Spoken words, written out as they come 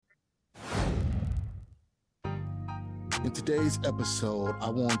In today's episode, I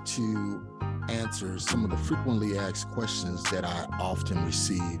want to answer some of the frequently asked questions that I often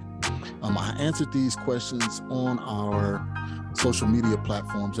receive. I answered these questions on our social media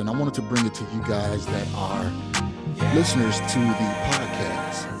platforms, and I wanted to bring it to you guys that are listeners to the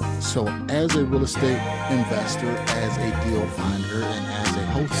podcast. So, as a real estate investor, as a deal finder, and as a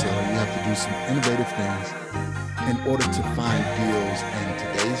wholesaler, you have to do some innovative things in order to find deals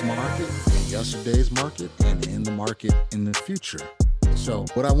in today's market, in yesterday's market, and in the market in the future. So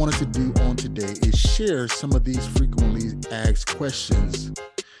what I wanted to do on today is share some of these frequently asked questions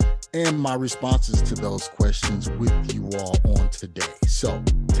and my responses to those questions with you all on today. So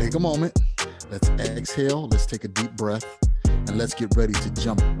take a moment, let's exhale, let's take a deep breath, and let's get ready to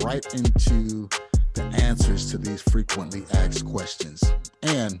jump right into the answers to these frequently asked questions.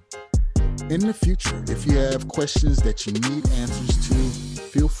 And in the future, if you have questions that you need answers to,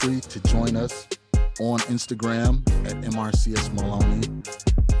 feel free to join us on Instagram at MRCS Maloney,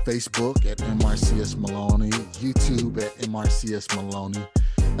 Facebook at MRCS Maloney, YouTube at MRCS Maloney,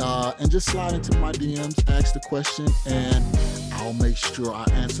 and just slide into my DMs, ask the question, and I'll make sure I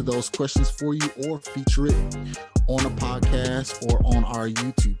answer those questions for you or feature it on a podcast or on our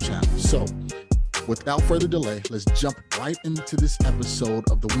YouTube channel. So, without further delay, let's jump right into this episode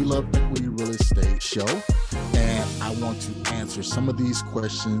of the We Love Equity Real Estate Show. And I want to answer some of these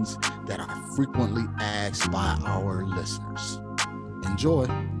questions that are frequently asked by our listeners. Enjoy.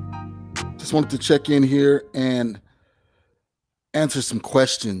 Just wanted to check in here and answer some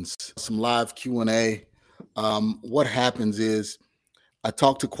questions, some live Q&A. What happens is I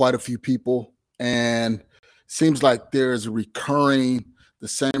talk to quite a few people, and it seems like there's the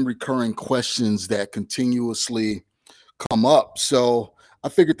same recurring questions that continuously come up. So I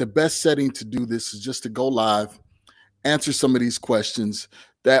figured the best setting to do this is just to go live, answer some of these questions.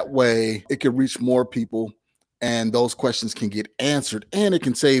 That way it can reach more people and those questions can get answered, and it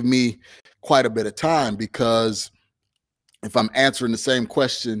can save me quite a bit of time, because if I'm answering the same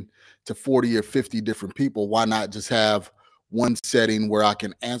question to 40 or 50 different people, why not just have one setting where I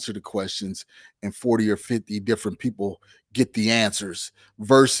can answer the questions and 40 or 50 different people get the answers,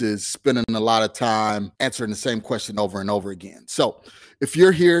 versus spending a lot of time answering the same question over and over again. So if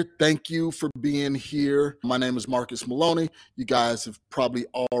you're here, thank you for being here. My name is Marcus Maloney. You guys have probably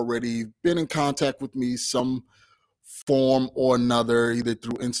already been in contact with me some form or another, either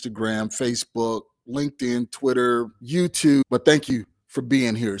through Instagram, Facebook, LinkedIn, Twitter, YouTube, but thank you for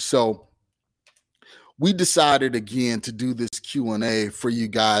being here. So we decided again to do this Q&A for you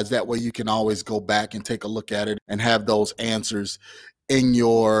guys. That way you can always go back and take a look at it and have those answers in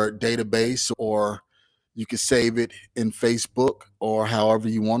your database, or you can save it in Facebook or however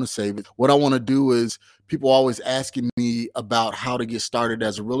you want to save it. What I want to do is, people always asking me about how to get started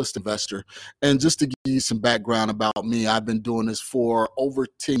as a real estate investor. And just to give you some background about me, I've been doing this for over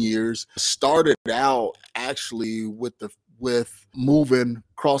 10 years. Started out actually with moving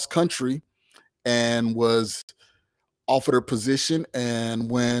cross country, and was offered a position,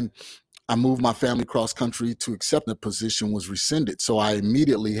 and when I moved my family cross country to accept the position was rescinded. So I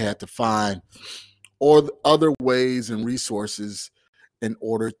immediately had to find other ways and resources in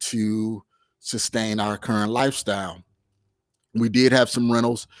order to sustain our current lifestyle. We did have some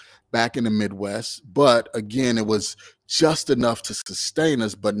rentals back in the Midwest, but again, it was just enough to sustain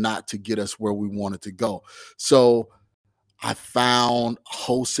us, but not to get us where we wanted to go. So I found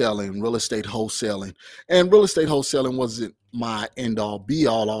wholesaling, real estate wholesaling. And real estate wholesaling wasn't my end all be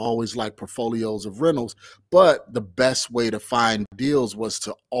all. I always liked portfolios of rentals, but the best way to find deals was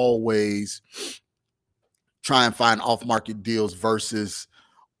to always try and find off-market deals versus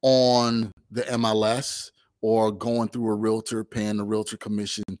on the MLS or going through a realtor, paying the realtor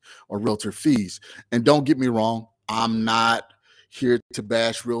commission or realtor fees. And don't get me wrong, I'm not here to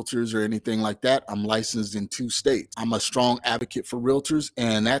bash realtors or anything like that. I'm licensed in 2 states. I'm a strong advocate for realtors,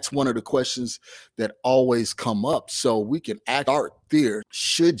 and that's one of the questions that always come up. So we can start there.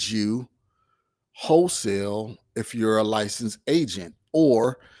 Should you wholesale if you're a licensed agent,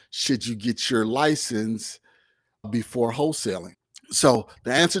 or should you get your license before wholesaling? So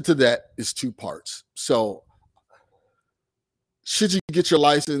the answer to that is 2 parts. So should you get your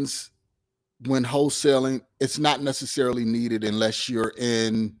license when wholesaling? It's not necessarily needed unless you're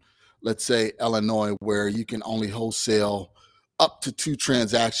in, let's say, Illinois, where you can only wholesale up to 2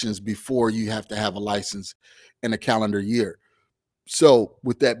 transactions before you have to have a license in a calendar year. So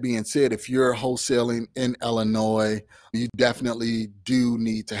with that being said, if you're wholesaling in Illinois, you definitely do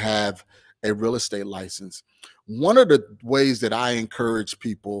need to have a real estate license. One of the ways that I encourage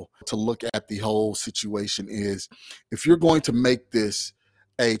people to look at the whole situation is, if you're going to make this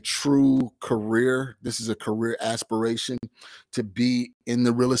a true career, this is a career aspiration to be in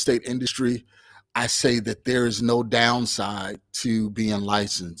the real estate industry, I say that there is no downside to being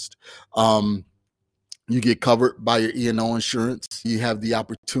licensed. You get covered by your E&O insurance. You have the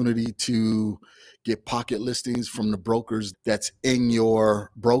opportunity to get pocket listings from the brokers that's in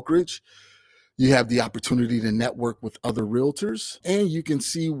your brokerage. You have the opportunity to network with other realtors, and you can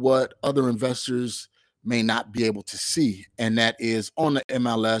see what other investors may not be able to see. And that is on the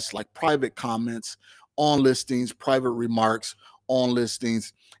MLS, like private comments on listings, private remarks on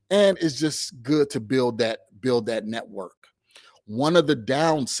listings. And it's just good to build that network. One of the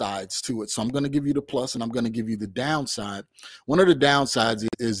downsides to it, so I'm going to give you the plus and I'm going to give you the downside. One of the downsides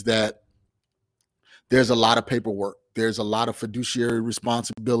is that there's a lot of paperwork. There's a lot of fiduciary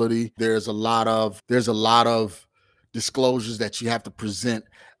responsibility. There's a lot of disclosures that you have to present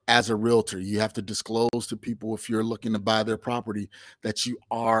as a realtor. You have to disclose to people, if you're looking to buy their property, that you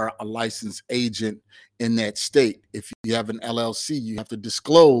are a licensed agent in that state. If you have an LLC, you have to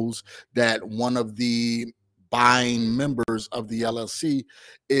disclose that one of the buying members of the LLC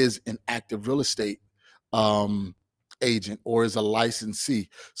is an active real estate agent or is a licensee.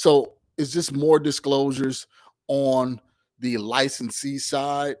 So it's just more disclosures on the licensee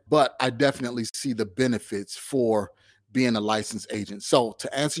side, but I definitely see the benefits for being a licensed agent. So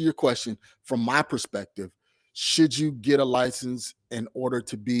to answer your question, from my perspective, should you get a license in order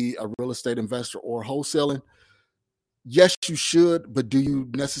to be a real estate investor or wholesaling? Yes, you should, but do you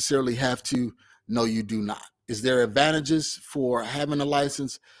necessarily have to? No, you do not. Is there advantages for having a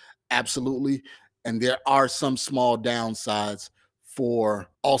license? Absolutely. And there are some small downsides for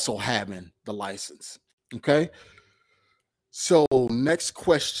also having the license. Okay. So, next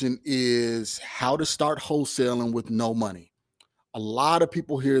question is how to start wholesaling with no money. A lot of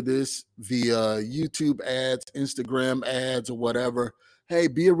people hear this via YouTube ads, Instagram ads, or whatever. Hey,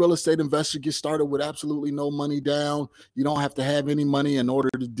 be a real estate investor, get started with absolutely no money down. You don't have to have any money in order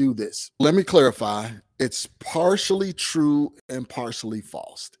to do this. Let me clarify. It's partially true and partially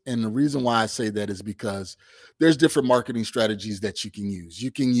false. And the reason why I say that is because there's different marketing strategies that you can use.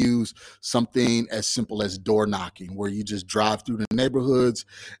 You can use something as simple as door knocking, where you just drive through the neighborhoods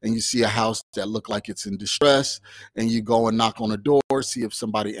and you see a house that look like it's in distress, and you go and knock on the door, see if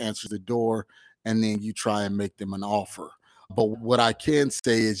somebody answers the door, and then you try and make them an offer. But what I can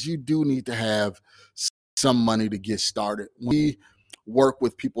say is you do need to have some money to get started. We work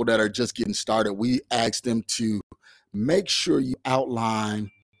with people that are just getting started. We ask them to make sure you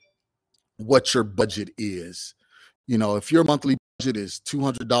outline what your budget is. You know, if your monthly budget is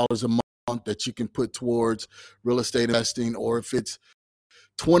 $200 a month that you can put towards real estate investing, or if it's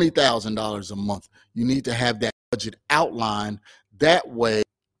 $20,000 a month, you need to have that budget outlined. That way,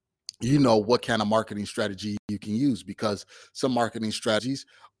 you know what kind of marketing strategy you can use, because some marketing strategies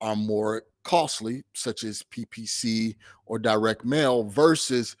are more costly, such as PPC or direct mail,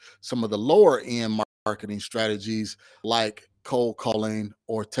 versus some of the lower end marketing strategies like cold calling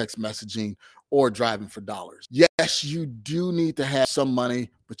or text messaging or driving for dollars. Yes, you do need to have some money,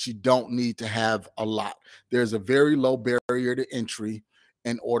 but you don't need to have a lot. There's a very low barrier to entry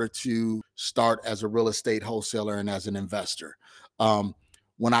in order to start as a real estate wholesaler and as an investor.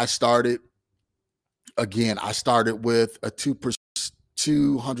 When I started, again, I started with a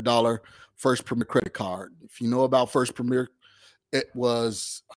 $200 First Premier credit card. If you know about First Premier, it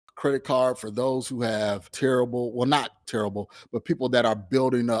was a credit card for those who have terrible, well, not terrible, but people that are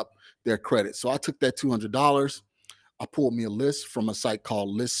building up their credit. So I took that $200. I pulled me a list from a site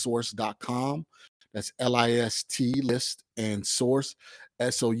called listsource.com. That's LIST, list, and source,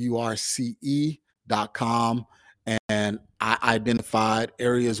 SOURCE.com. And I identified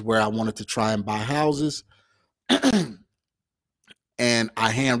areas where I wanted to try and buy houses. And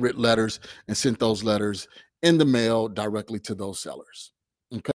I handwritten letters and sent those letters in the mail directly to those sellers.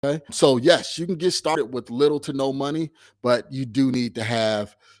 Okay. So, yes, you can get started with little to no money, but you do need to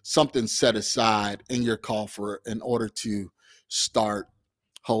have something set aside in your coffer in order to start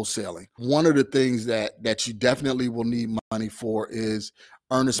wholesaling. One of the things that you definitely will need money for is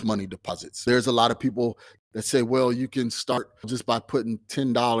earnest money deposits. There's a lot of people that say, well, you can start just by putting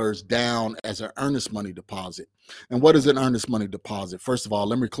 $10 down as an earnest money deposit. And what is an earnest money deposit? First of all,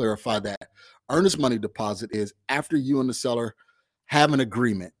 let me clarify that. Earnest money deposit is after you and the seller have an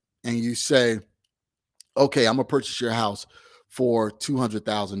agreement and you say, okay, I'm gonna purchase your house for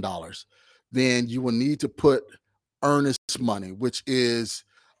 $200,000. Then you will need to put earnest money, which is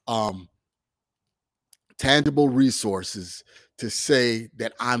tangible resources, to say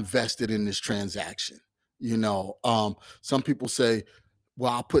that I'm vested in this transaction. You know, some people say,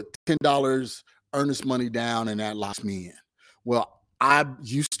 well, I'll put $10 earnest money down and that locks me in. Well, I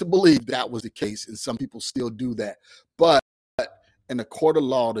used to believe that was the case, and some people still do that. But in a court of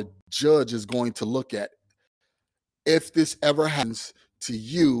law, the judge is going to look at, if this ever happens to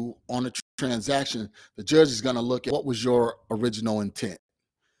you on a transaction, the judge is going to look at what was your original intent.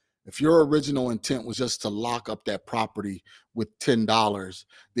 If your original intent was just to lock up that property with $10,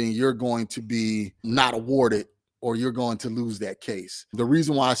 then you're going to be not awarded, or you're going to lose that case. The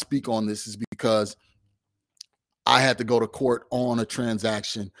reason why I speak on this is because I had to go to court on a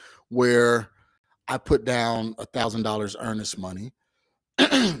transaction where I put down $1,000 earnest money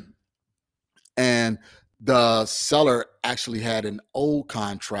and the seller actually had an old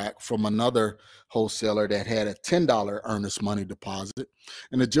contract from another wholesaler that had a $10 earnest money deposit.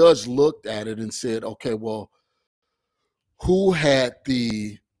 And the judge looked at it and said, okay, well, who had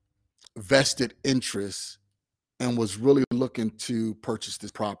the vested interest and was really looking to purchase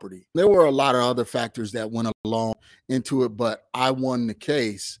this property? There were a lot of other factors that went along into it, but I won the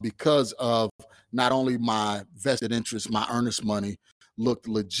case because of not only my vested interest, my earnest money looked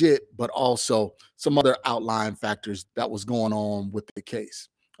legit, but also some other outlying factors that was going on with the case.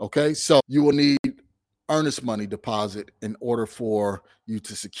 Okay, so you will need earnest money deposit in order for you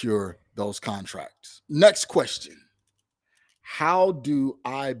to secure those contracts. Next question. How do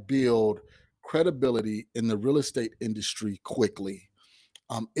I build credibility in the real estate industry quickly?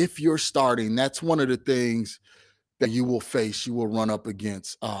 If you're starting, that's one of the things that you will face, you will run up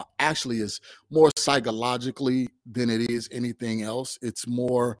against. Actually, is more psychologically than it is anything else. It's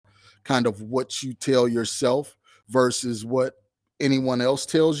more kind of what you tell yourself versus what anyone else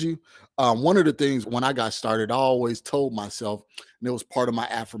tells you. One of the things when I got started, I always told myself, and it was part of my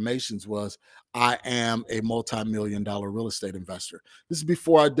affirmations, was I am a multi-million dollar real estate investor. This is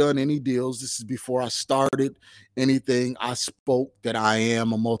before I'd done any deals. This is before I started anything. I spoke that I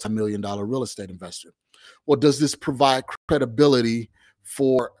am a multi-million dollar real estate investor. Well, does this provide credibility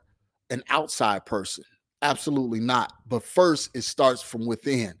for an outside person? Absolutely not. But first, it starts from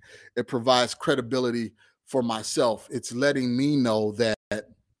within. It provides credibility for myself. It's letting me know that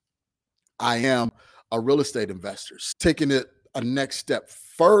I am a real estate investor. Taking it a next step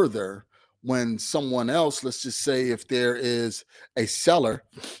further, when someone else, let's just say if there is a seller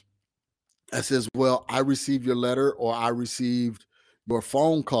that says, well, I received your letter, or I received your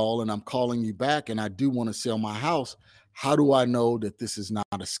phone call and I'm calling you back and I do want to sell my house. How do I know that this is not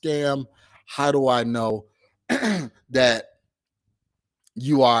a scam? How do I know that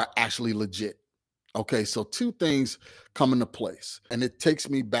you are actually legit? Okay, so two things come into place, and it takes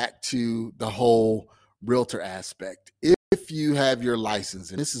me back to the whole realtor aspect. If you have your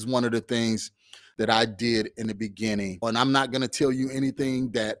license, and this is one of the things that I did in the beginning, and I'm not going to tell you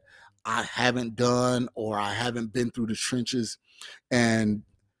anything that I haven't done or I haven't been through the trenches and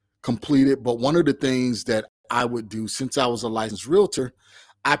completed, but one of the things that I would do, since I was a licensed realtor,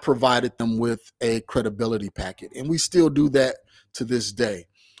 I provided them with a credibility packet, and we still do that to this day.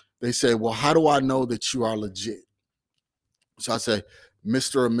 They say, well, how do I know that you are legit? So I say,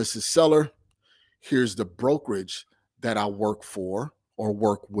 Mr. or Mrs. Seller, here's the brokerage that I work for or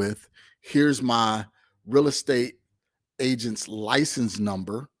work with. Here's my real estate agent's license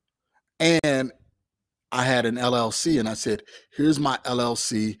number. And I had an LLC, and I said, here's my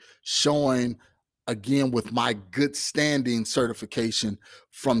LLC showing, again, with my good standing certification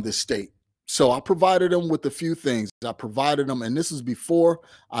from the state. So I provided them with a few things. I provided them, and this is before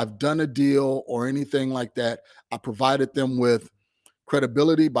I've done a deal or anything like that. I provided them with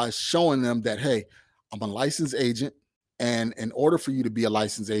credibility by showing them that, hey, I'm a licensed agent. And in order for you to be a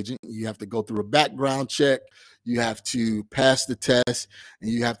licensed agent, you have to go through a background check. You have to pass the test,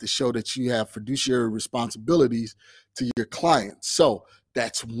 and you have to show that you have fiduciary responsibilities to your clients. So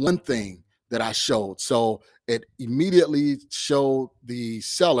that's one thing that I showed. So it immediately showed the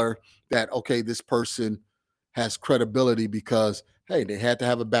seller that, okay, this person has credibility because, hey, they had to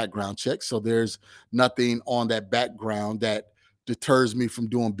have a background check. So there's nothing on that background that deters me from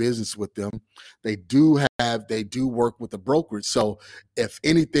doing business with them. They do work with a brokerage. So if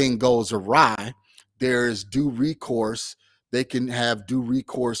anything goes awry, there's due recourse. They can have due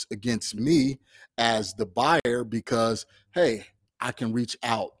recourse against me as the buyer because, hey, I can reach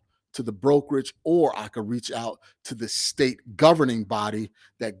out to the brokerage, or I could reach out to the state governing body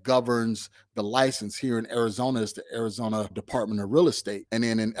that governs the license. Here in Arizona, it's the Arizona Department of Real Estate. And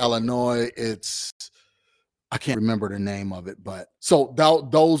then in Illinois, I can't remember the name of it, but so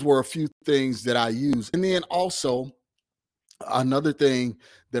those were a few things that I used. And then also another thing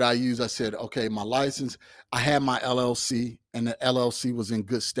that I used, I said, okay, my license, I had my LLC, and the LLC was in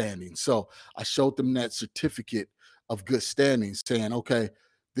good standing. So I showed them that certificate of good standing saying, okay,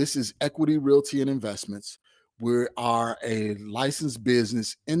 this is Equity Realty and Investments. We are a licensed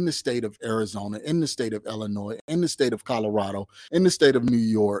business in the state of Arizona, in the state of Illinois, in the state of Colorado, in the state of New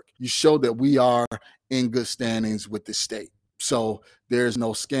York. You show that we are in good standings with the state. So there's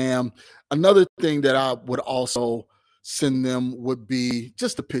no scam. Another thing that I would also send them would be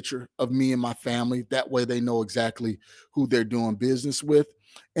just a picture of me and my family. That way they know exactly who they're doing business with.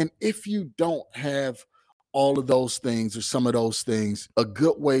 And if you don't have all of those things or some of those things, a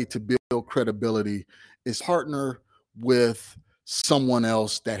good way to build credibility is partner with someone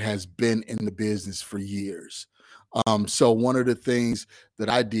else that has been in the business for years. So one of the things that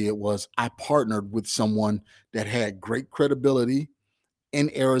I did was I partnered with someone that had great credibility in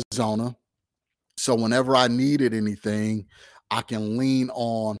Arizona. So whenever I needed anything, I can lean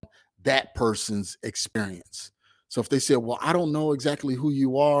on that person's experience. So if they say, well, I don't know exactly who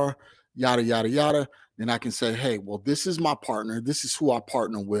you are, yada, yada, yada, then I can say, hey, well, this is my partner. This is who I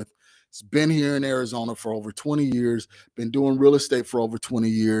partner with. It's been here in Arizona for over 20 years, been doing real estate for over 20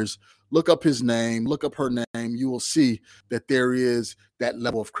 years. Look up his name, look up her name. You will see that there is that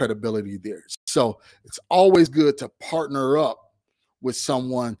level of credibility there. So it's always good to partner up with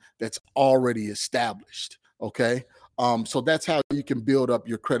someone that's already established. Okay. So that's how you can build up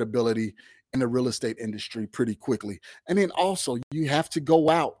your credibility in the real estate industry pretty quickly. And then also, you have to go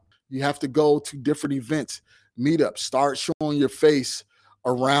out, you have to go to different events, meetups, start showing your face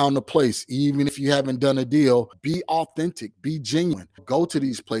around the place. Even if you haven't done a deal, be authentic, be genuine. Go to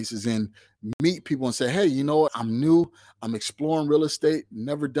these places and meet people and say, hey, you know what? I'm new. I'm exploring real estate,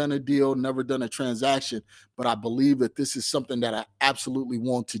 never done a deal, never done a transaction, but I believe that this is something that I absolutely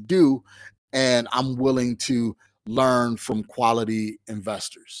want to do. And I'm willing to learn from quality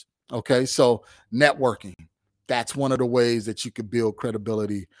investors. Okay. So networking, that's one of the ways that you could build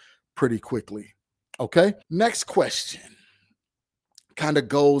credibility pretty quickly. Okay. Next question kind of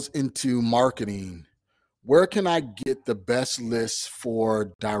goes into marketing. Where can I get the best lists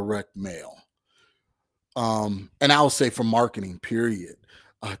for direct mail? And I'll say for marketing, period.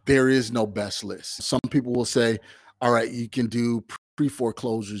 There is no best list. Some people will say, all right, you can do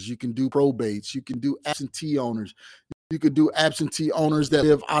pre-foreclosures, you can do probates, you can do absentee owners, you could do absentee owners that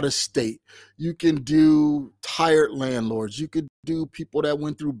live out of state. You can do tired landlords. You could do people that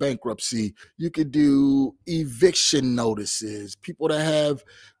went through bankruptcy. You could do eviction notices, people that have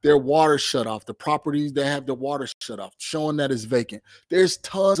their water shut off, the properties that have the water shut off, showing that it's vacant. There's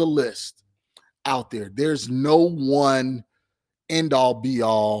tons of lists out there. There's no one end all be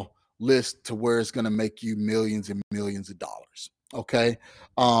all list to where it's going to make you millions and millions of dollars. Okay.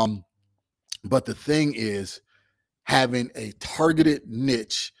 But the thing is, having a targeted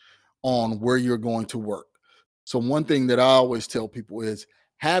niche on where you're going to work. So one thing that I always tell people is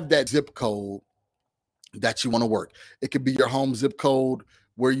have that zip code that you want to work. It could be your home zip code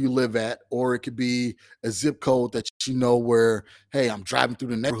where you live at, or it could be a zip code that you know where, hey, I'm driving through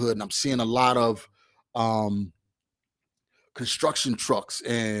the neighborhood and I'm seeing a lot of construction trucks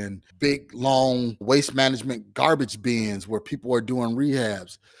and big, long waste management garbage bins where people are doing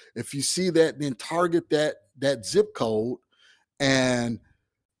rehabs. If you see that, then target that zip code and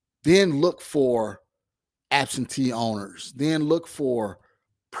then look for absentee owners, then look for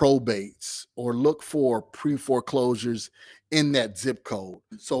probates or look for pre-foreclosures in that zip code.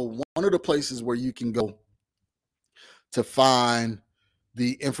 So one of the places where you can go to find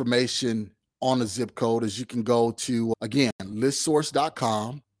the information on a zip code is you can go to, again,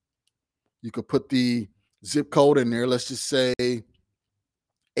 listsource.com. You could put the zip code in there. Let's just say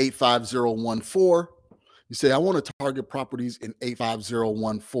 85014. You say, I want to target properties in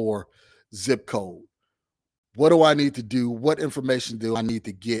 85014 zip code. What do I need to do? What information do I need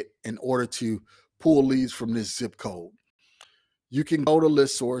to get in order to pull leads from this zip code? You can go to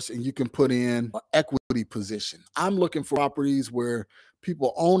ListSource and you can put in an equity position. I'm looking for properties where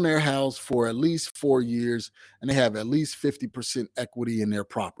people own their house for at least 4 years and they have at least 50% equity in their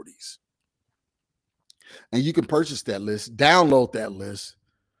properties. And you can purchase that list, download that list,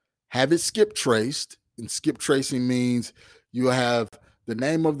 have it skip traced. And skip tracing means you have the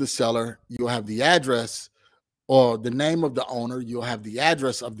name of the seller, you'll have the address, or the name of the owner, you'll have the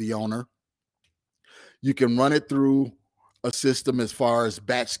address of the owner. You can run it through a system as far as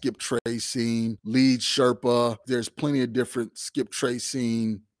batch skip tracing, lead Sherpa. There's plenty of different skip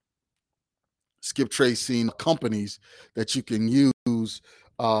tracing companies that you can use,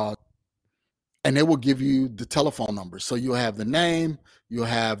 and they will give you the telephone number. So you'll have the name, you'll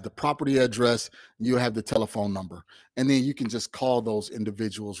have the property address, you'll have the telephone number, and then you can just call those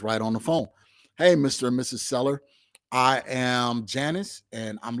individuals right on the phone. Hey, Mr. and Mrs. Seller, I am Janice,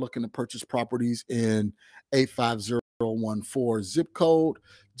 and I'm looking to purchase properties in 85014 55014 zip code.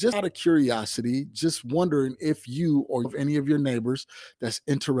 Just out of curiosity, just wondering if you or any of your neighbors that's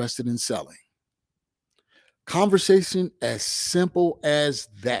interested in selling. Conversation as simple as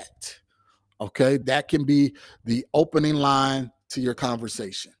that. Okay, that can be the opening line to your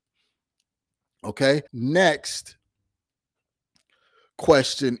conversation. Okay, next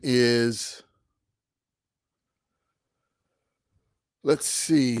question is, let's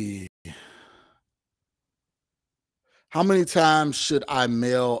see. How many times should I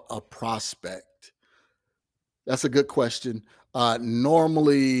mail a prospect? That's a good question.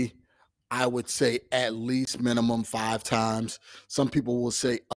 Normally, I would say at least minimum 5 times. Some people will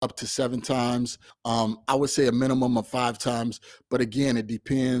say up to 7 times. I would say a minimum of 5 times. But again, it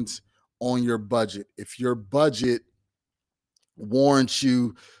depends on your budget. If your budget warrants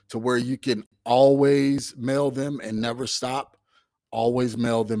you to where you can always mail them and never stop, always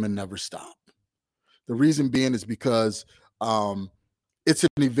mail them and never stop. The reason being is because it's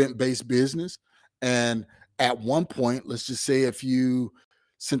an event-based business. And at one point, let's just say if you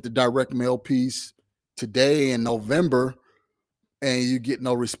sent the direct mail piece today in November and you get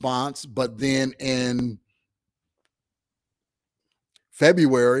no response, but then in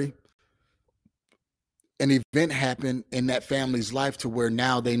February, an event happened in that family's life to where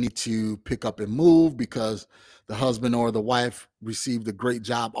now they need to pick up and move because the husband or the wife received a great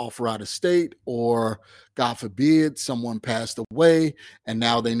job offer out of state, or God forbid, someone passed away and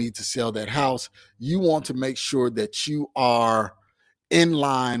now they need to sell that house. You want to make sure that you are in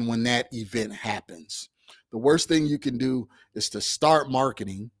line when that event happens. The worst thing you can do is to start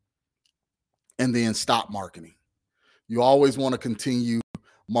marketing and then stop marketing. You always want to continue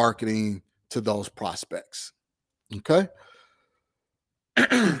marketing to those prospects. Okay.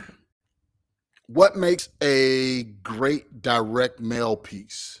 What makes a great direct mail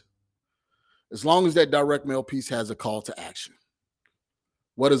piece? As long as that direct mail piece has a call to action.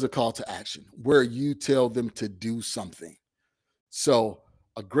 What is a call to action? Where you tell them to do something. So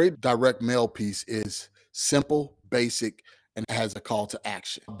a great direct mail piece is simple, basic, and has a call to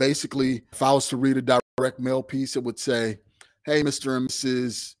action. Basically, if I was to read a direct mail piece, it would say, hey, Mr. and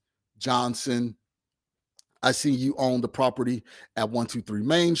Mrs. Johnson, I see you own the property at 123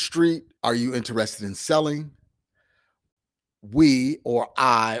 Main Street. Are you interested in selling? We, or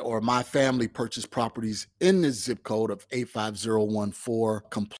I, or my family purchased properties in this zip code of 85014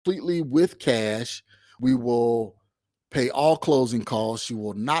 completely with cash. We will pay all closing costs. You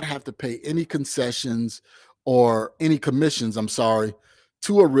will not have to pay any concessions or any commissions,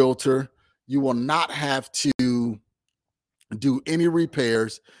 to a realtor. You will not have to do any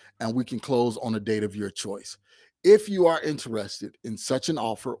repairs, and we can close on a date of your choice. If you are interested in such an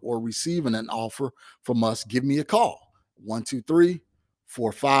offer or receiving an offer from us, give me a call.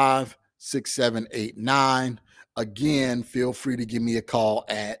 123-45-6789. Again, feel free to give me a call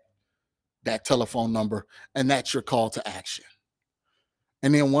at that telephone number, and that's your call to action.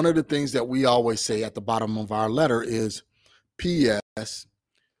 And then one of the things that we always say at the bottom of our letter is, P.S.,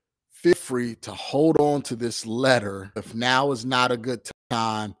 feel free to hold on to this letter. If now is not a good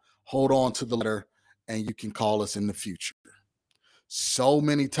time, hold on to the letter and you can call us in the future. So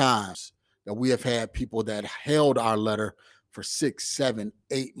many times that we have had people that held our letter for 6, 7,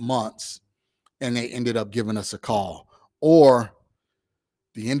 8 months, and they ended up giving us a call. Or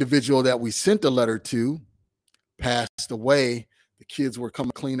the individual that we sent the letter to passed away. The kids were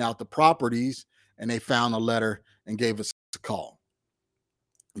coming to clean out the properties, and they found a letter and gave us a call.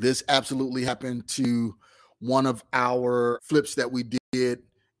 This absolutely happened to one of our flips that we did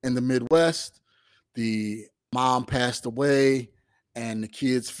in the Midwest. The mom passed away, and the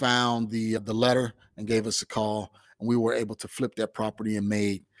kids found the letter and gave us a call, and we were able to flip that property and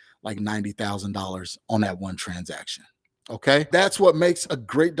made like $90,000 on that one transaction. Okay, that's what makes a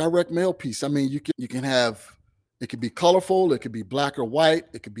great direct mail piece. I mean, you can have, it could be colorful, it could be black or white,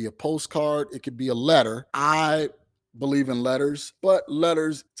 it could be a postcard, it could be a letter. I believe in letters, but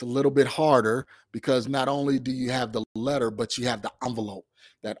letters, it's a little bit harder because not only do you have the letter, but you have the envelope.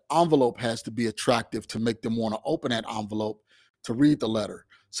 That envelope has to be attractive to make them want to open that envelope to read the letter.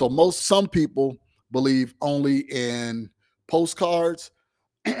 So some people believe only in postcards,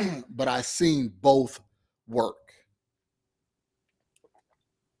 but I've seen both work.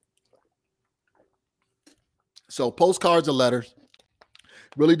 So postcards or letters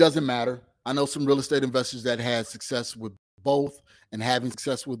really doesn't matter. I know some real estate investors that had success with both, and having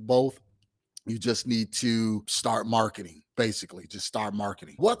success with both, you just need to start marketing, basically, just start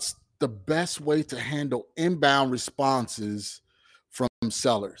marketing. What's the best way to handle inbound responses from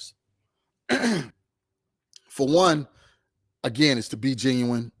sellers? For one, again, it's to be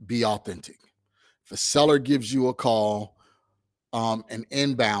genuine, be authentic. The seller gives you a call, an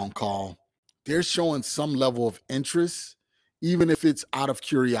inbound call. They're showing some level of interest, even if it's out of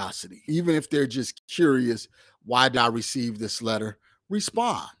curiosity, even if they're just curious, why did I receive this letter?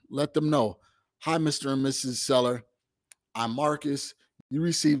 Respond. Let them know, hi, Mr. and Mrs. Seller. I'm Marcus. You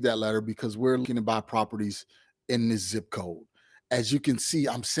received that letter because we're looking to buy properties in this zip code. As you can see,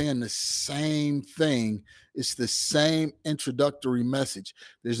 I'm saying the same thing. It's the same introductory message.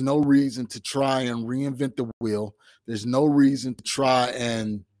 There's no reason to try and reinvent the wheel. There's no reason to try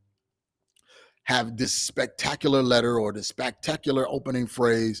and have this spectacular letter or the spectacular opening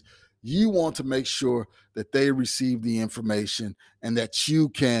phrase. You want to make sure that they receive the information and that you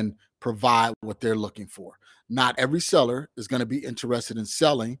can provide what they're looking for. Not every seller is going to be interested in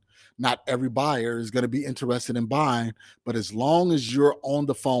selling. Not every buyer is going to be interested in buying. But as long as you're on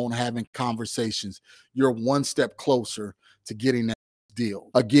the phone having conversations, you're one step closer to getting that deal.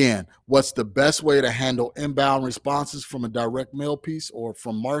 Again, what's the best way to handle inbound responses from a direct mail piece or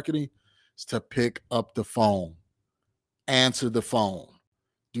from marketing? Is to pick up the phone. Answer the phone.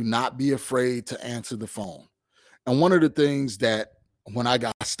 Do not be afraid to answer the phone. And one of the things that when I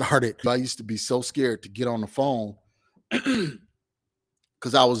got started, I used to be so scared to get on the phone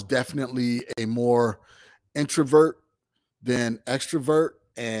because I was definitely a more introvert than extrovert.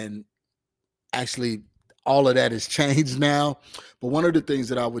 And actually, all of that has changed now. But one of the things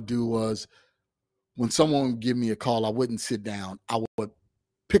that I would do was when someone would give me a call, I wouldn't sit down. I would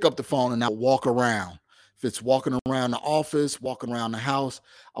pick up the phone and I would walk around. If it's walking around the office, walking around the house,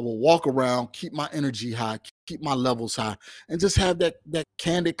 I will walk around, keep my energy high, keep my levels high, and just have that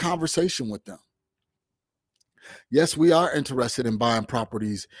candid conversation with them. Yes, we are interested in buying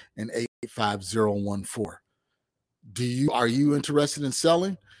properties in 85014. Are you interested in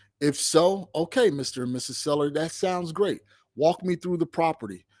selling? If so, okay, Mr. and Mrs. Seller, that sounds great. Walk me through the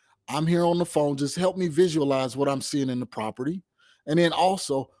property. I'm here on the phone. Just help me visualize what I'm seeing in the property. And then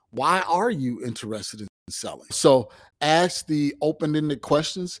also, why are you interested in selling? So ask the open-ended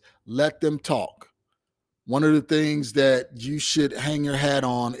questions. Let them talk. One of the things that you should hang your hat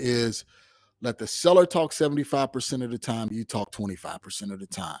on is let the seller talk 75% of the time. You talk 25% of the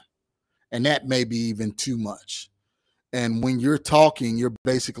time. And that may be even too much. And when you're talking, you're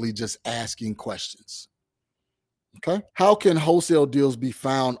basically just asking questions. Okay. How can wholesale deals be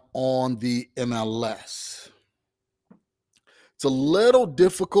found on the MLS? It's a little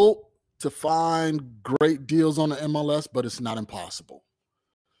difficult to find great deals on the MLS, but it's not impossible.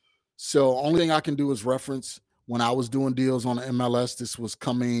 So only thing I can do is reference when I was doing deals on the MLS. This was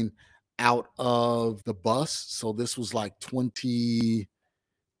coming out of the bus. So this was like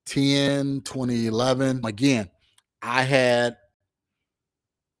 2010, 2011. Again, I had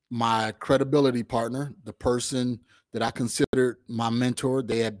my credibility partner, the person that I considered my mentor.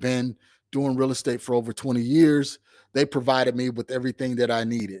 They had been doing real estate for over 20 years. They provided me with everything that I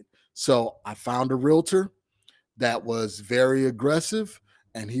needed. So I found a realtor that was very aggressive,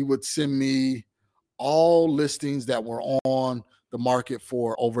 and he would send me all listings that were on the market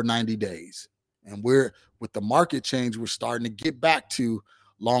for over 90 days. And with the market change, we're starting to get back to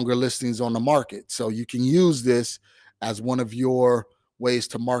longer listings on the market. So you can use this as one of your ways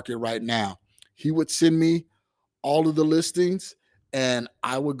to market right now. He would send me all of the listings, and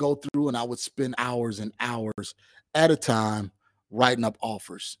I would go through and I would spend hours and hours at a time writing up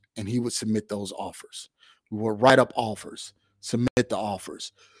offers, and he would submit those offers. We would write up offers, submit the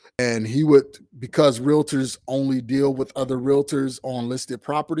offers. And he would, because realtors only deal with other realtors on listed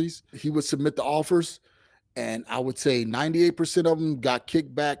properties, he would submit the offers. And I would say 98% of them got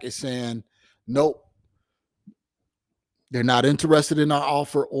kicked back as saying, nope, they're not interested in our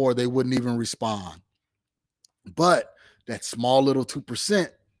offer, or they wouldn't even respond. But that small little 2%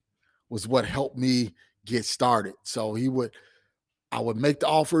 was what helped me get started. So I would make the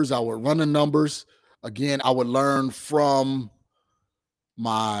offers, I would run the numbers. Again, I would learn from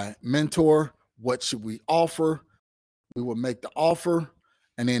my mentor, what should we offer? We would make the offer.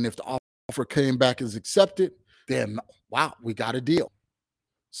 And then if the offer came back as accepted, then wow, we got a deal.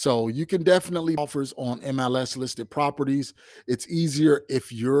 So you can definitely offers on MLS listed properties. It's easier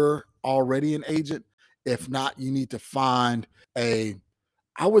if you're already an agent. If not, you need to find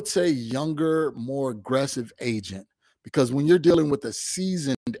I would say younger, more aggressive agent, because when you're dealing with a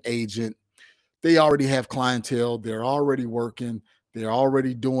seasoned agent, they already have clientele, they're already working, they're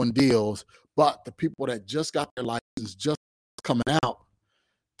already doing deals. But the people that just got their license, just coming out,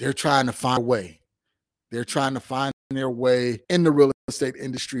 they're trying to find a way. They're trying to find their way in the real estate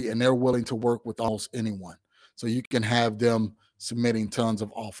industry, and they're willing to work with almost anyone. So you can have them submitting tons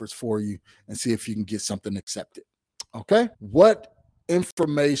of offers for you and see if you can get something accepted. Okay. What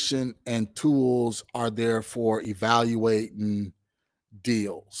information and tools are there for evaluating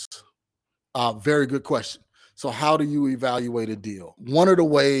deals? Very good question. So how do you evaluate a deal? One of the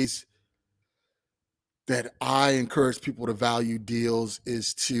ways that I encourage people to value deals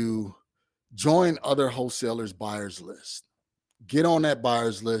is to join other wholesalers' buyers list. Get on that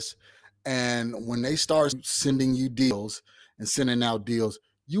buyers list, and when they start sending you deals and sending out deals,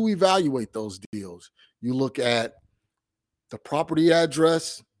 you evaluate those deals. You look at the property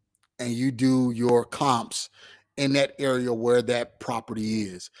address and you do your comps in that area where that property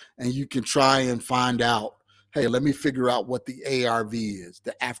is. And you can try and find out, hey, let me figure out what the ARV is,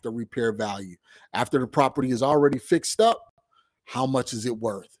 the after repair value. After the property is already fixed up, how much is it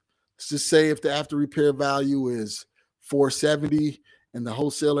worth? Let's just say if the after repair value is 470 and the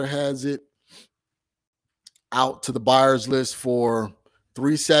wholesaler has it out to the buyer's list for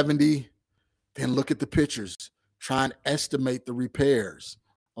 370, then look at the pictures. Try and estimate the repairs.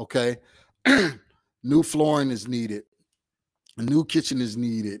 Okay. New flooring is needed. A new kitchen is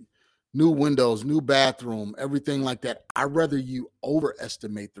needed. New windows, new bathroom, everything like that. I'd rather you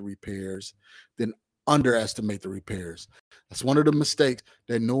overestimate the repairs than underestimate the repairs. That's one of the mistakes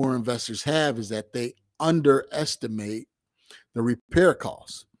that newer investors have, is that they underestimate the repair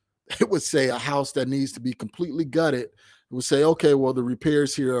costs. It would say a house that needs to be completely gutted, it would say, okay, well, the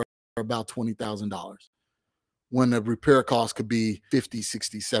repairs here are about $20,000, when the repair cost could be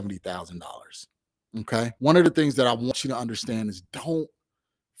 $50,000, $60,000, $70,000. Okay. One of the things that I want you to understand is don't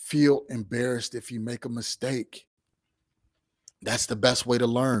feel embarrassed if you make a mistake. That's the best way to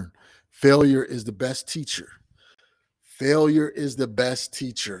learn. Failure is the best teacher. Failure is the best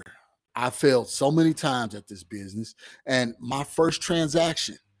teacher. I failed so many times at this business. And my first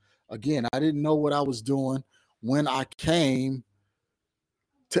transaction, again, I didn't know what I was doing. When I came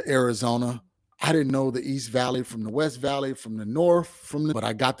to Arizona, I didn't know the East Valley from the West Valley, from the North, but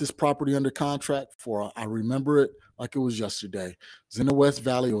I got this property under contract for, I remember it like it was yesterday. It was in the West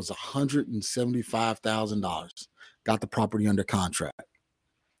Valley. It was $175,000. Got the property under contract.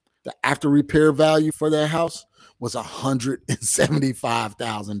 The after repair value for that house was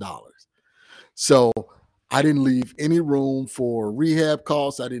 $175,000. So I didn't leave any room for rehab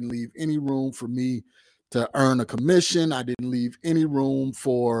costs. I didn't leave any room for me to earn a commission. I didn't leave any room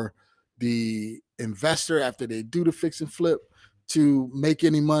for the investor, after they do the fix and flip, to make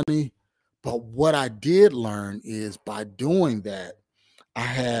any money. But what I did learn is, by doing that, I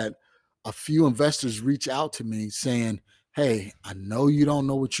had a few investors reach out to me saying, hey, I know you don't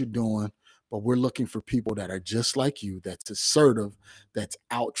know what you're doing, but we're looking for people that are just like you, that's assertive, that's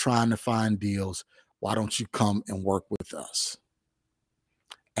out trying to find deals. Why don't you come and work with us?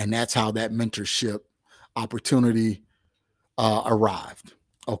 And that's how that mentorship opportunity arrived.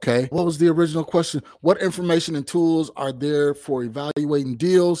 Okay. What was the original question? What information and tools are there for evaluating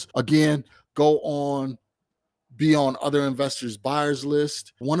deals? Again, be on other investors' buyers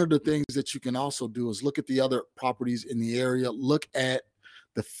list. One of the things that you can also do is look at the other properties in the area. Look at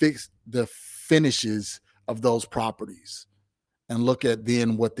the finishes of those properties, and look at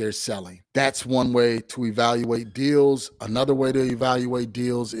then what they're selling. That's one way to evaluate deals. Another way to evaluate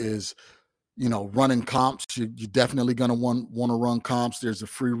deals is, running comps. You're definitely going to want to run comps. There's a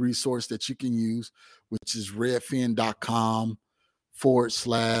free resource that you can use, which is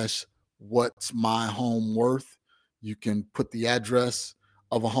redfin.com/what's my home worth. You can put the address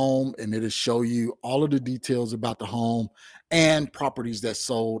of a home and it'll show you all of the details about the home and properties that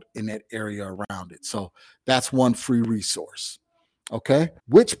sold in that area around it. So that's one free resource. Okay.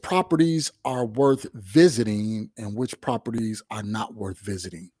 Which properties are worth visiting and which properties are not worth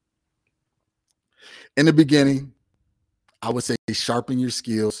visiting? In the beginning, I would say sharpen your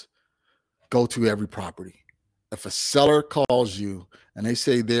skills, go to every property. If a seller calls you and they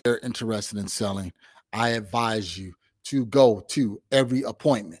say they're interested in selling, I advise you to go to every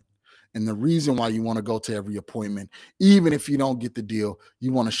appointment. And the reason why you want to go to every appointment, even if you don't get the deal,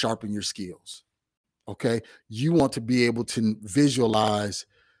 you want to sharpen your skills. Okay. You want to be able to visualize,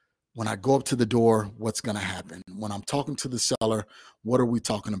 when I go up to the door, what's going to happen? When I'm talking to the seller, what are we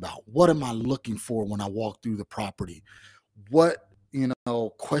talking about? What am I looking for when I walk through the property? What,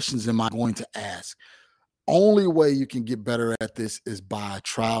 questions am I going to ask? Only way you can get better at this is by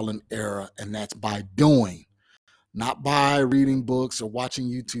trial and error, and that's by doing, not by reading books or watching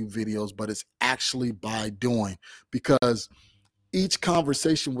YouTube videos, but it's actually by doing, because each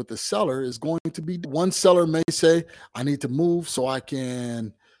conversation with the seller is going to be, one seller may say, I need to move so I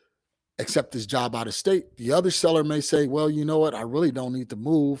can accept this job out of state. The other seller may say, well, you know what? I really don't need to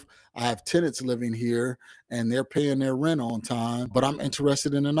move. I have tenants living here and they're paying their rent on time, but I'm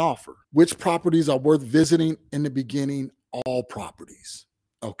interested in an offer. Which properties are worth visiting? In the beginning, all properties.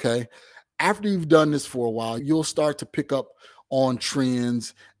 Okay. After you've done this for a while, you'll start to pick up on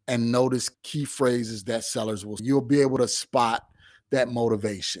trends and notice key phrases that sellers will. You'll be able to spot that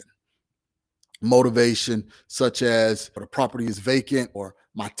motivation. Motivation such as the property is vacant, or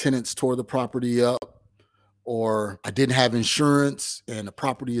my tenants tore the property up, or I didn't have insurance and the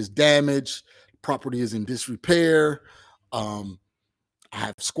property is damaged, the property is in disrepair, I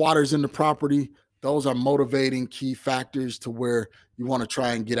have squatters in the property. Those are motivating key factors to where you want to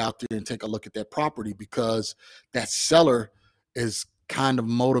try and get out there and take a look at that property, because that seller is kind of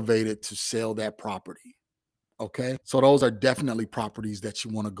motivated to sell that property. Okay. So those are definitely properties that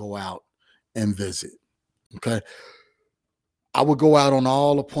you want to go out and visit. Okay. I would go out on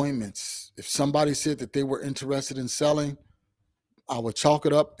all appointments. If somebody said that they were interested in selling, I would chalk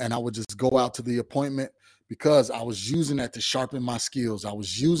it up and I would just go out to the appointment, because I was using that to sharpen my skills. I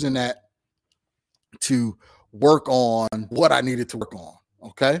was using that to work on what I needed to work on.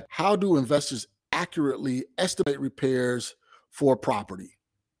 Okay. How do investors accurately estimate repairs for property?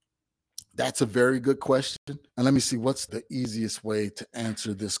 That's a very good question. And let me see, what's the easiest way to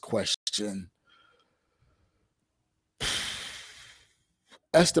answer this question?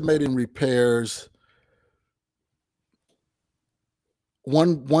 Estimating repairs.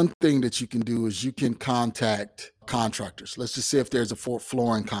 One thing that you can do is you can contact contractors. Let's just say if there's a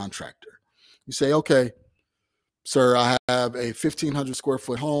flooring contractor. You say, okay, sir, I have a 1,500 square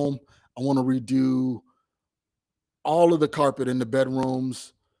foot home. I want to redo all of the carpet in the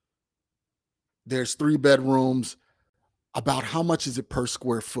bedrooms. There's 3 bedrooms. About how much is it per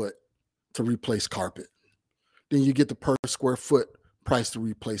square foot to replace carpet? Then you get the per square foot price to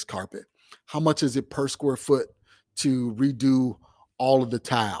replace carpet. How much is it per square foot to redo all of the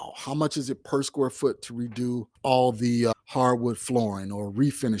tile? How much is it per square foot to redo all the hardwood flooring or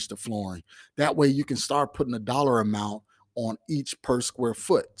refinish the flooring? That way you can start putting a dollar amount on each per square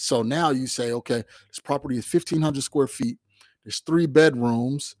foot. So now you say, okay, this property is 1,500 square feet. There's 3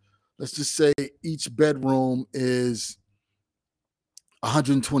 bedrooms. Let's just say each bedroom is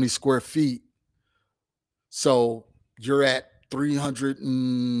 120 square feet. So you're at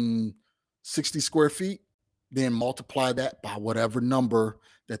 360 square feet. Then multiply that by whatever number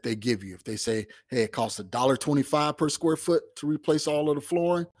that they give you. If they say, hey, it costs $1.25 per square foot to replace all of the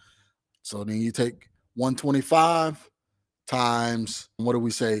flooring. So then you take 125 times, what do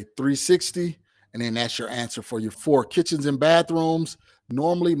we say, 360, and then that's your answer for your 4 kitchens and bathrooms.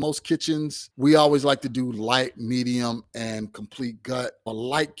 Normally, most kitchens, we always like to do light, medium, and complete gut. A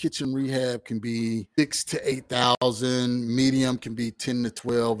light kitchen rehab can be 6,000 to 8,000. Medium can be 10 to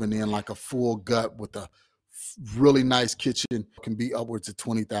 12, and then like a full gut with a really nice kitchen can be upwards of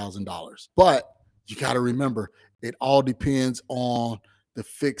 $20,000. But you got to remember, it all depends on the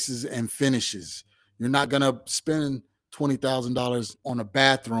fixes and finishes. You're not going to spend $20,000 on a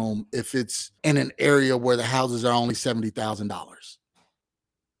bathroom if it's in an area where the houses are only $70,000.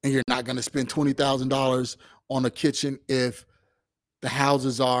 And you're not going to spend $20,000 on a kitchen if the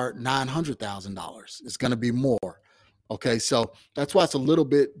houses are $900,000. It's going to be more. Okay, so that's why it's a little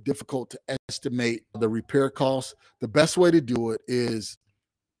bit difficult to estimate the repair costs. The best way to do it is,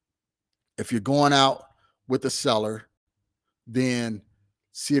 if you're going out with a seller, then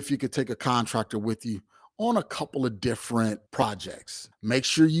see if you could take a contractor with you on a couple of different projects. Make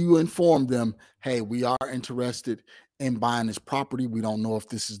sure you inform them, hey, we are interested in buying this property. We don't know if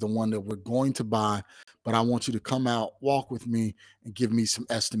this is the one that we're going to buy, but I want you to come out, walk with me, and give me some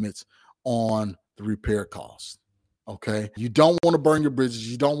estimates on the repair costs. Okay. You don't want to burn your bridges.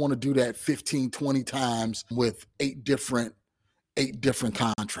 You don't want to do that 15, 20 times with 8 different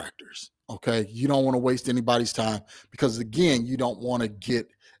contractors. Okay. You don't want to waste anybody's time, because again, you don't want to get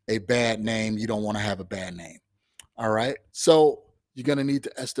a bad name. You don't want to have a bad name. All right. So you're going to need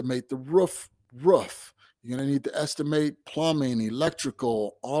to estimate the roof. You're going to need to estimate plumbing,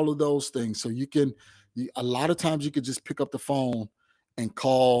 electrical, all of those things. So a lot of times you could just pick up the phone and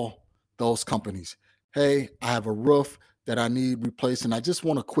call those companies. Hey, I have a roof that I need replaced, and I just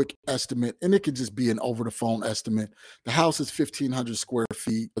want a quick estimate. And it could just be an over the phone estimate. The house is 1,500 square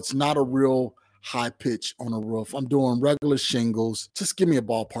feet. It's not a real high pitch on a roof. I'm doing regular shingles. Just give me a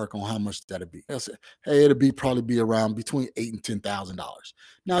ballpark on how much that'd be. I'll say, hey, probably be around between $8,000 and $10,000.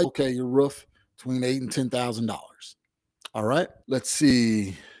 Now, okay, your roof between $8,000 and $10,000. All right, let's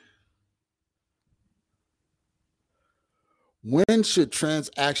see. When should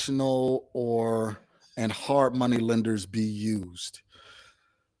transactional and hard money lenders be used?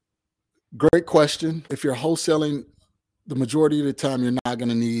 Great question. If you're wholesaling, the majority of the time, you're not going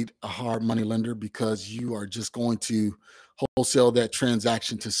to need a hard money lender, because you are just going to wholesale that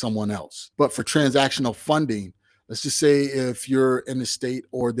transaction to someone else. But for transactional funding, Let's just say if you're in a state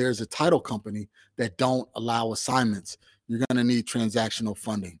or there's a title company that don't allow assignments, you're going to need transactional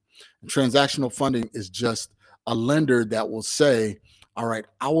funding. And transactional funding is just a lender that will say, all right,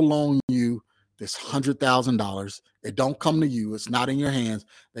 I will loan you this $100,000. It don't come to you. It's not in your hands.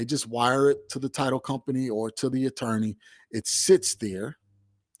 They just wire it to the title company or to the attorney. It sits there,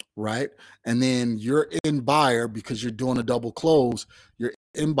 right? And then your end buyer, because you're doing a double close, your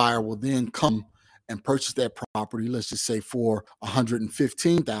end buyer will then come and purchase that property, let's just say for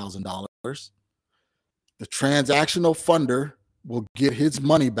 $115,000. The transactional funder will get his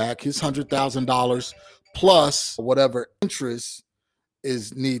money back, his $100,000 plus whatever interest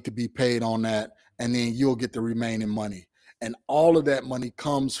is need to be paid on that, and then you'll get the remaining money. And all of that money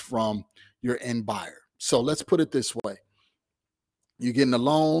comes from your end buyer. So let's put it this way. You're getting a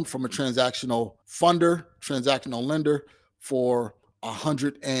loan from a transactional funder, transactional lender for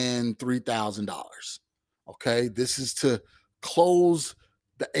 $103,000. Okay, this is to close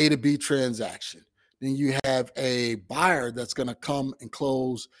the A to B transaction. Then you have a buyer that's going to come and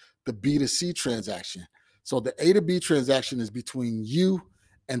close the B to C transaction. So the A to B transaction is between you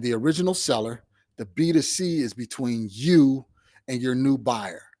and the original seller. The B to C is between you and your new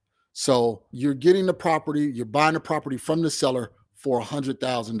buyer. So you're getting the property, you're buying the property from the seller for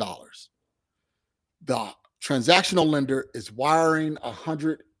 $100,000. The transactional lender is wiring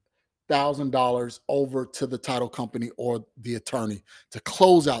 $100,000 over to the title company or the attorney to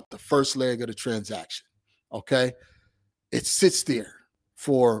close out the first leg of the transaction. Okay. It sits there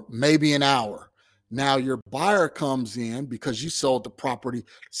for maybe an hour. Now your buyer comes in because you sold the property,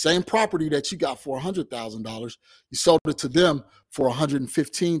 same property that you got for $100,000. You sold it to them for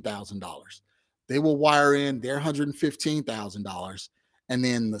 $115,000. They will wire in their $115,000. And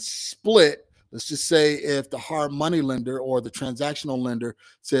then the split, let's just say if the hard money lender or the transactional lender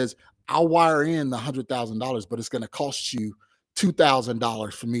says, I'll wire in the $100,000, but it's going to cost you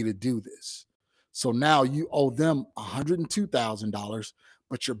 $2,000 for me to do this. So now you owe them $102,000,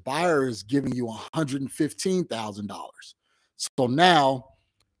 but your buyer is giving you $115,000. So now,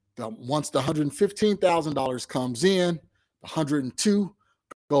 once the $115,000 comes in, the $102,000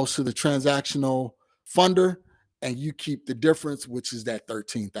 goes to the transactional funder, and you keep the difference, which is that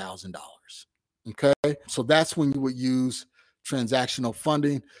 $13,000. Okay, so that's when you would use transactional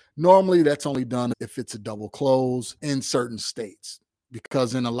funding. Normally, that's only done if it's a double close in certain states,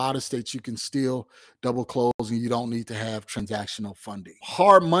 because in a lot of states, you can still double close and you don't need to have transactional funding.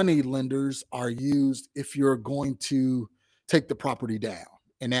 Hard money lenders are used if you're going to take the property down.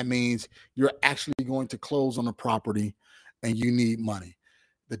 And that means you're actually going to close on a property and you need money.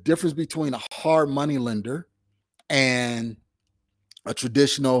 The difference between a hard money lender and a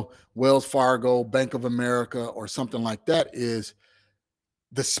traditional Wells Fargo, Bank of America, or something like that is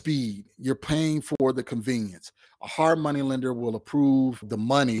the speed. You're paying for the convenience. A hard money lender will approve the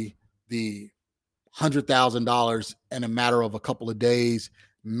money, the $100,000, in a matter of a couple of days,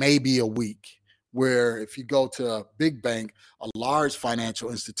 maybe a week. Where if you go to a big bank, a large financial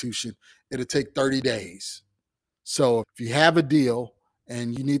institution, it'll take 30 days. So if you have a deal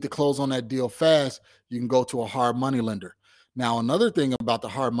and you need to close on that deal fast, you can go to a hard money lender. Now, another thing about the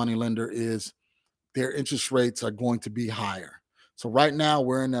hard money lender is their interest rates are going to be higher. So right now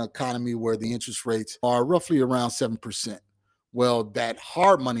we're in an economy where the interest rates are roughly around 7%. Well, that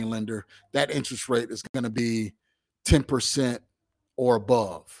hard money lender, that interest rate is going to be 10% or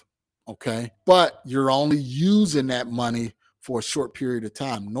above. Okay. But you're only using that money for a short period of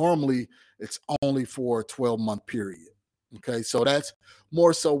time. Normally it's only for a 12-month period. Okay. So that's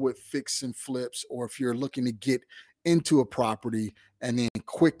more so with fix and flips, or if you're looking to get into a property and then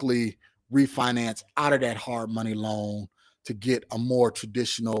quickly refinance out of that hard money loan to get a more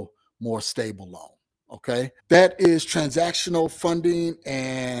traditional, more stable loan. Okay. That is transactional funding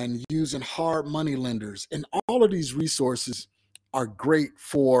and using hard money lenders. And all of these resources are great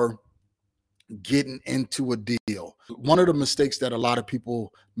for getting into a deal. One of the mistakes that a lot of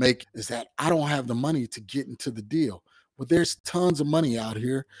people make is that I don't have the money to get into the deal. Well, there's tons of money out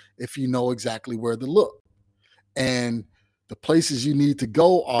here if you know exactly where to look. And the places you need to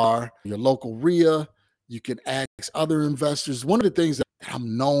go are your local RIA. You can ask other investors. One of the things that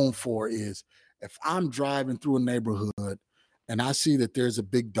I'm known for is if I'm driving through a neighborhood and I see that there's a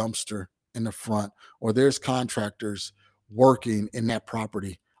big dumpster in the front or there's contractors working in that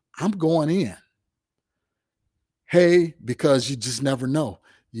property, I'm going in. Hey, because you just never know.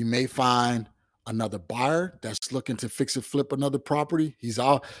 You may find another buyer that's looking to fix and flip another property.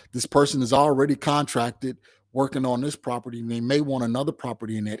 This person is already contracted working on this property, and they may want another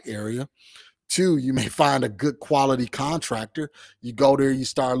property in that area Two, you may find a good quality contractor. You go there, you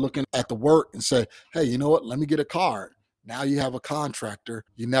start looking at the work and say, hey, you know what? Let me get a card. Now you have a contractor.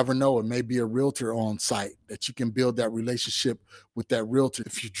 You never know. It may be a realtor on site that you can build that relationship with that realtor.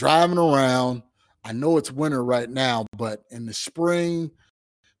 If you're driving around, I know it's winter right now, but in the spring,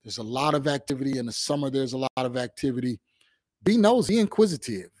 there's a lot of activity. In the summer, there's a lot of activity. Be nosy, be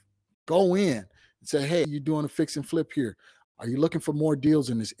inquisitive. Go in and say, hey, you're doing a fix and flip here. Are you looking for more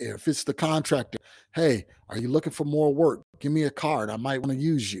deals in this area? If it's the contractor, hey, are you looking for more work? Give me a card. I might want to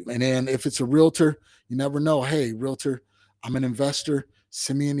use you. And then if it's a realtor, you never know. Hey, realtor, I'm an investor.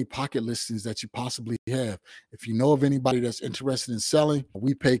 Send me any pocket listings that you possibly have. If you know of anybody that's interested in selling,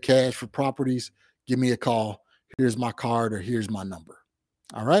 we pay cash for properties. Give me a call. Here's my card or here's my number.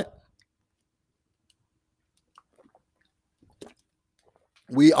 All right.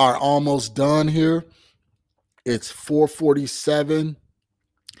 We are almost done here. It's 4:47.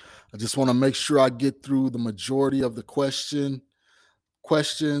 I just want to make sure I get through the majority of the questions.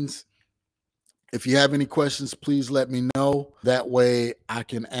 If you have any questions, please let me know. That way I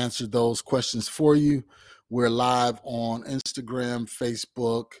can answer those questions for you. We're live on Instagram,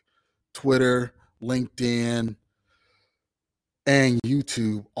 Facebook, Twitter, LinkedIn, and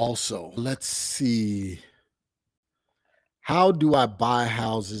YouTube also. Let's see. How do I buy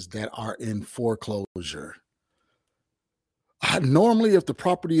houses that are in foreclosure? Normally, if the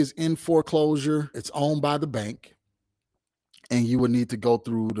property is in foreclosure, it's owned by the bank, and you would need to go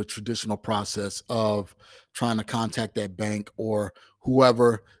through the traditional process of trying to contact that bank or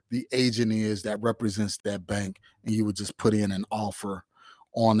whoever the agent is that represents that bank, and you would just put in an offer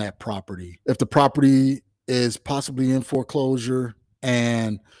on that property. If the property is possibly in foreclosure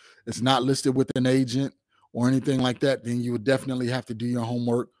and it's not listed with an agent or anything like that, then you would definitely have to do your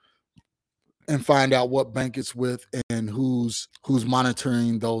homework and find out what bank it's with and who's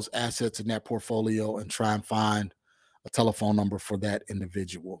monitoring those assets in that portfolio, and try and find a telephone number for that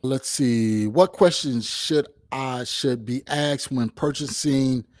individual. Let's see. What questions should be asked when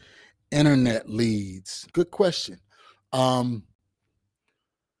purchasing internet leads? Good question. I'm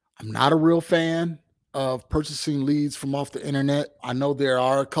not a real fan of purchasing leads from off the internet. I know there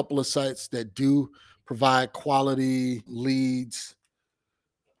are a couple of sites that do provide quality leads.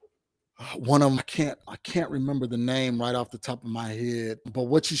 One of them, I can't remember the name right off the top of my head, but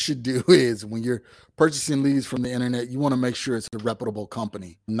what you should do is when you're purchasing leads from the internet, you want to make sure it's a reputable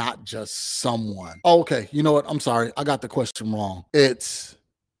company, not just someone. Oh, okay. You know what? I'm sorry. I got the question wrong. It's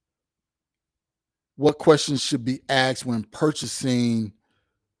what questions should be asked when purchasing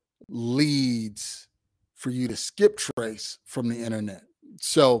leads for you to skip trace from the internet.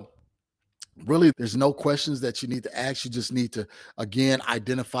 So really, there's no questions that you need to ask. You just need to, again,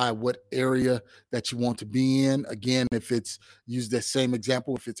 identify what area that you want to be in. Again, if it's, use that same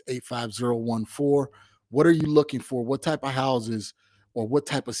example, if it's 85014, what are you looking for? What type of houses or what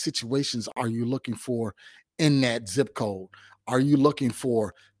type of situations are you looking for in that zip code? Are you looking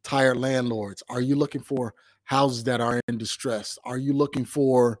for tired landlords? Are you looking for houses that are in distress? Are you looking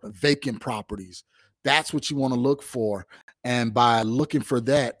for vacant properties? That's what you want to look for. And by looking for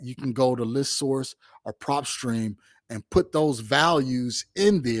that, you can go to ListSource or PropStream and put those values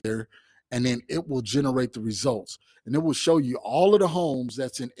in there, and then it will generate the results. And it will show you all of the homes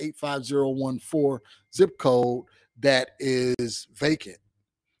that's in 85014 zip code that is vacant.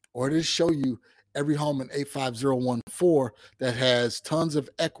 Or it'll show you every home in 85014 that has tons of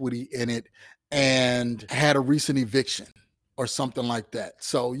equity in it and had a recent eviction or something like that.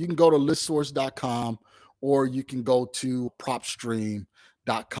 So you can go to listsource.com or you can go to propstream.com.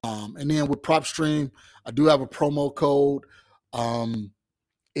 And then with PropStream, I do have a promo code.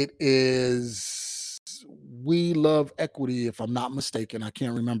 It is We Love Equity, if I'm not mistaken. I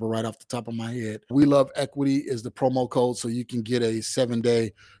can't remember right off the top of my head. We Love Equity is the promo code, so you can get a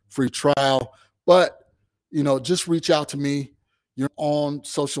 7-day free trial. But, you know, just reach out to me. You're on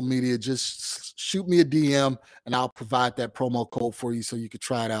social media, just shoot me a DM and I'll provide that promo code for you so you could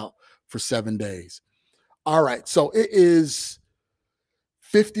try it out for 7 days. All right, so it is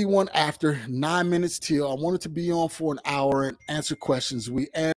 51 after, 9 minutes till. I wanted to be on for an hour and answer questions. We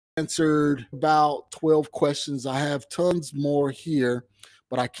answered about 12 questions. I have tons more here,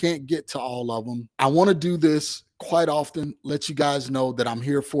 but I can't get to all of them. I want to do this quite often, let you guys know that I'm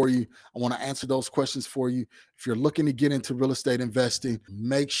here for you. I want to answer those questions for you. If you're looking to get into real estate investing,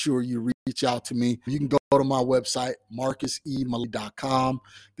 make sure you reach out to me. You can go to my website, marcusemalley.com.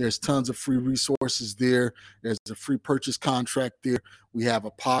 There's tons of free resources there. There's a free purchase contract there. We have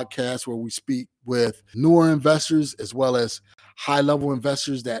a podcast where we speak with newer investors as well as high-level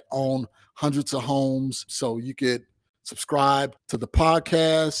investors that own hundreds of homes. So subscribe to the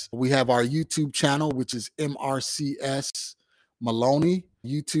podcast. We have our YouTube channel, which is MRCS Maloney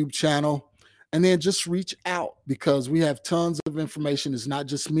YouTube channel. And then just reach out because we have tons of information. It's not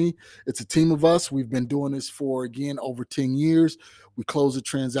just me. It's a team of us. We've been doing this for, again, over 10 years. We closed a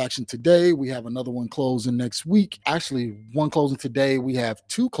transaction today. We have another one closing next week. Actually, one closing today. We have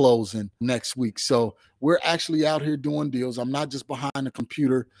two closing next week. So we're actually out here doing deals. I'm not just behind the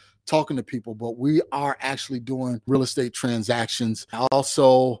computer talking to people, but we are actually doing real estate transactions. I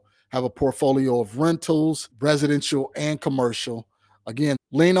also have a portfolio of rentals, residential and commercial. Again,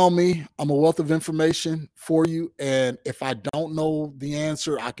 lean on me. I'm a wealth of information for you. And if I don't know the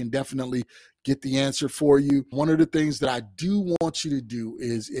answer, I can definitely get the answer for you. One of the things that I do want you to do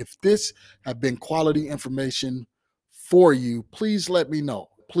is if this have been quality information for you, please let me know.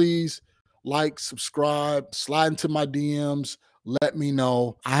 Please like, subscribe, slide into my DMs. Let me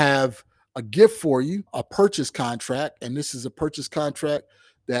know. I have a gift for you, a purchase contract. And this is a purchase contract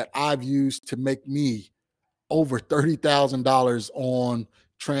that I've used to make me over $30,000 on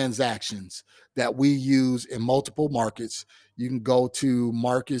transactions that we use in multiple markets. You can go to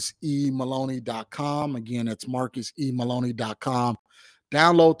marcusemaloney.com. Again, that's marcusemaloney.com.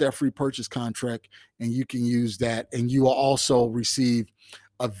 Download that free purchase contract and you can use that. And you will also receive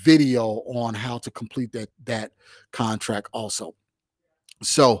a video on how to complete that contract also.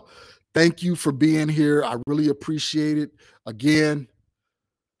 So thank you for being here. I really appreciate it. Again,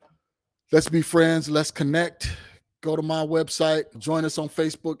 let's be friends. Let's connect. Go to my website. Join us on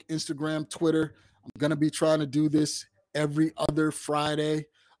Facebook, Instagram, Twitter. I'm going to be trying to do this every other Friday.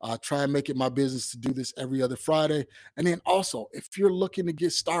 Try and make it my business to do this every other Friday. And then also, if you're looking to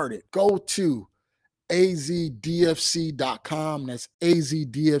get started, go to azdfc.com. That's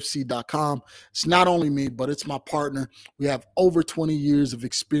azdfc.com. It's not only me, but it's my partner. We have over 20 years of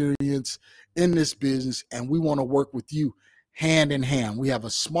experience in this business, and we want to work with you hand in hand. We have a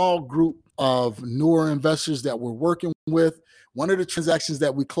small group of newer investors that we're working with. One of the transactions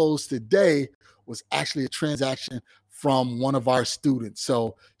that we closed today was actually a transaction from one of our students.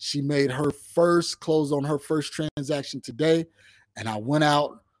 So she made her first close on her first transaction today. And I went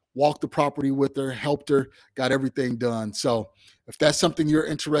out, walked the property with her, helped her, got everything done. So if that's something you're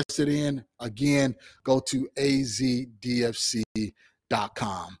interested in, again, go to azdfc.com.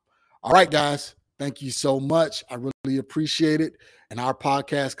 All right, guys. Thank you so much. I really appreciate it. And our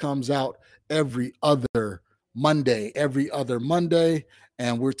podcast comes out every other Monday.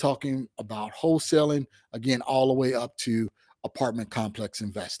 And we're talking about wholesaling, again, all the way up to apartment complex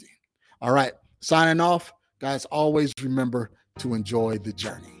investing. All right, signing off. Guys, always remember to enjoy the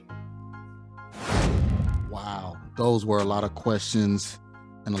journey. Wow, those were a lot of questions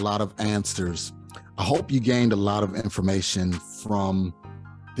and a lot of answers. I hope you gained a lot of information from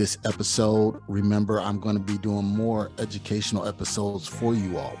this episode. Remember, I'm going to be doing more educational episodes for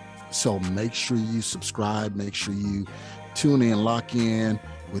you all. So make sure you subscribe, make sure you tune in, lock in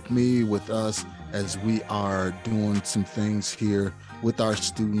with me, with us, as we are doing some things here with our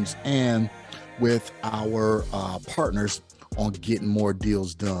students and with our partners on getting more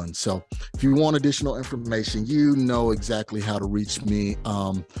deals done. So if you want additional information, you know exactly how to reach me.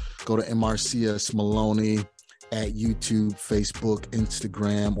 Go to MRCS Maloney at YouTube, Facebook,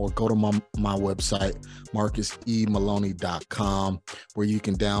 Instagram, or go to my website, marcusemaloney.com, where you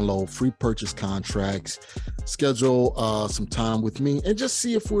can download free purchase contracts, schedule some time with me, and just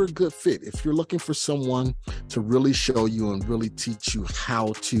see if we're a good fit. If you're looking for someone to really show you and really teach you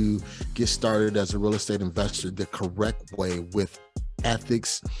how to get started as a real estate investor the correct way with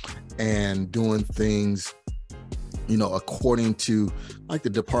ethics and doing things according to like the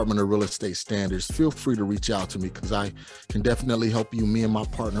Department of Real Estate Standards, feel free to reach out to me because I can definitely help you. Me and my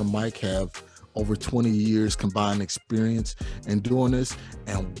partner, Mike, have over 20 years combined experience in doing this.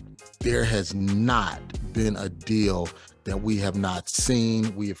 And there has not been a deal that we have not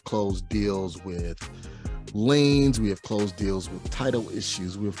seen. We have closed deals with liens. We have closed deals with title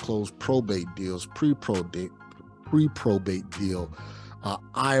issues. We have closed probate deals, pre-probate deal,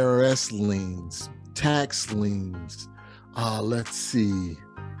 IRS liens, tax liens. Let's see.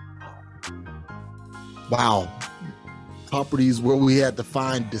 Wow. Properties where we had to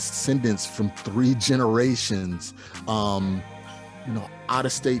find descendants from 3 generations. Out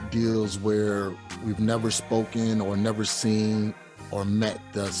of state deals where we've never spoken or never seen or met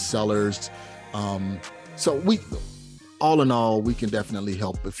the sellers. So all in all, we can definitely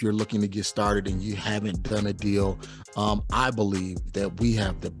help if you're looking to get started and you haven't done a deal. I believe that we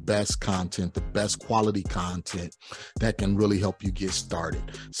have the best content, the best quality content that can really help you get started.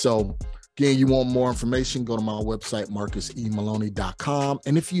 So again, you want more information, go to my website, marcusemaloney.com.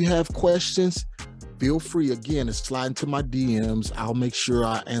 And if you have questions, feel free again to slide into my DMs. I'll make sure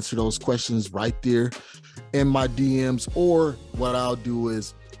I answer those questions right there in my DMs, or what I'll do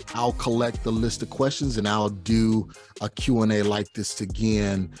is I'll collect the list of questions and I'll do a Q&A like this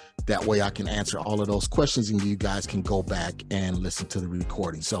again. That way I can answer all of those questions and you guys can go back and listen to the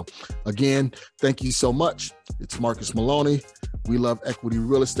recording. So again, thank you so much. It's Marcus Maloney. We Love Equity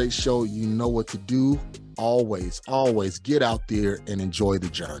Real Estate Show. You know what to do. Always get out there and enjoy the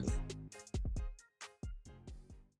journey.